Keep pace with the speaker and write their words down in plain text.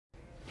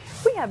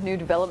have new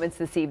developments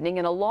this evening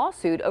in a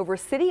lawsuit over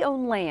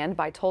city-owned land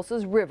by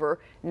Tulsa's river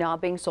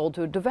not being sold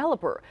to a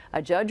developer.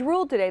 A judge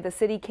ruled today the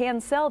city can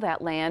sell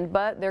that land,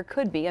 but there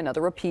could be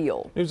another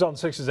appeal. News on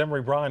 6's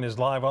Emery Bryan is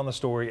live on the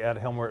story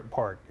at Helmerich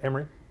Park.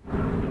 Emery?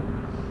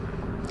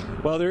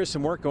 Well, there is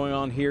some work going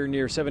on here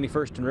near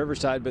 71st and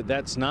Riverside, but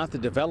that's not the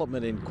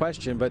development in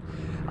question. But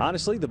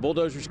honestly, the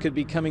bulldozers could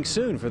be coming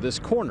soon for this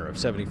corner of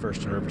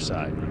 71st and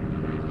Riverside.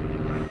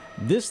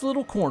 This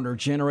little corner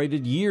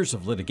generated years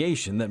of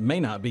litigation that may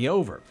not be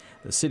over.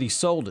 The city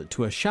sold it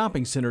to a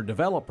shopping center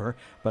developer,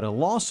 but a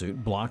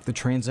lawsuit blocked the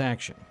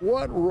transaction.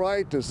 What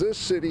right does this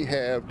city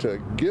have to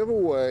give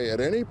away at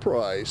any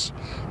price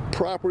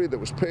property that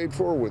was paid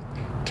for with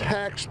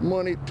tax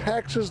money,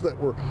 taxes that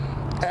were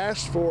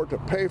asked for to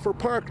pay for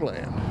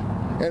parkland,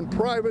 and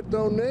private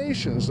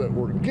donations that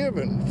were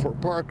given for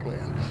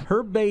parkland?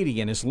 Herb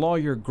Beatty and his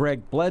lawyer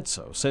Greg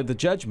Bledsoe said the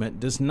judgment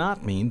does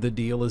not mean the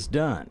deal is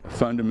done.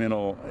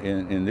 Fundamental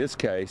in this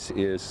case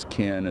is,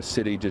 can a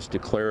city just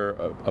declare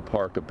a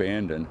park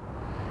abandoned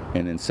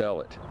and then sell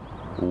it?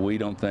 We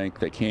don't think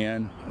they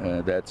can.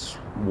 That's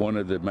one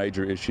of the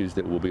major issues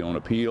that will be on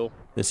appeal.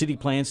 The city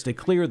plans to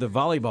clear the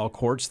volleyball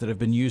courts that have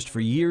been used for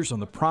years on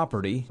the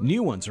property.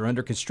 New ones are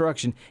under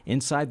construction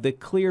inside the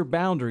clear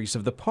boundaries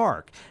of the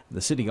park.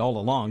 The city all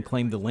along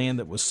claimed the land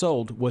that was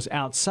sold was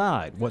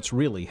outside what's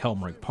really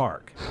Helmerich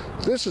Park.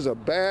 This is a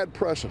bad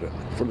precedent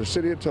for the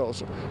city of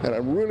Tulsa, and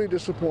I'm really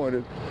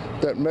disappointed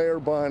that Mayor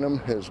Bynum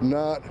has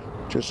not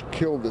just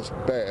killed this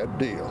bad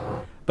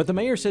deal. But the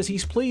mayor says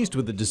he's pleased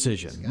with the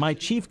decision. My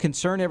chief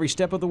concern every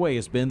step of the way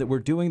has been that we're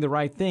doing the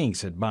right thing,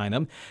 said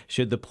Bynum.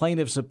 Should the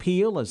plaintiffs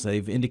appeal, as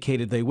they've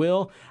indicated they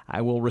will,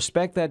 I will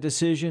respect that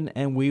decision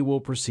and we will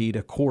proceed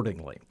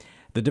accordingly.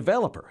 The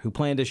developer, who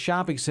planned a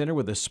shopping center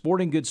with a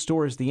sporting goods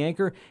store as the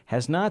anchor,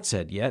 has not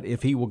said yet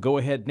if he will go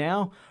ahead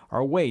now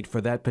or wait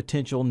for that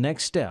potential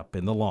next step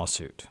in the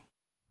lawsuit.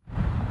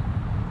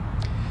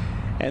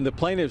 And the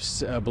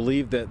plaintiffs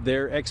believe that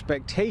their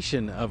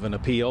expectation of an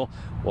appeal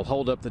will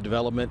hold up the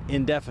development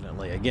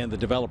indefinitely. Again, the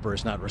developer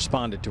has not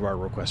responded to our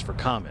request for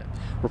comment.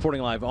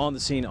 Reporting live on the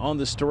scene on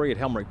this story at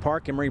Helmerich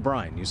Park, Emery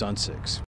Bryan, News on 6.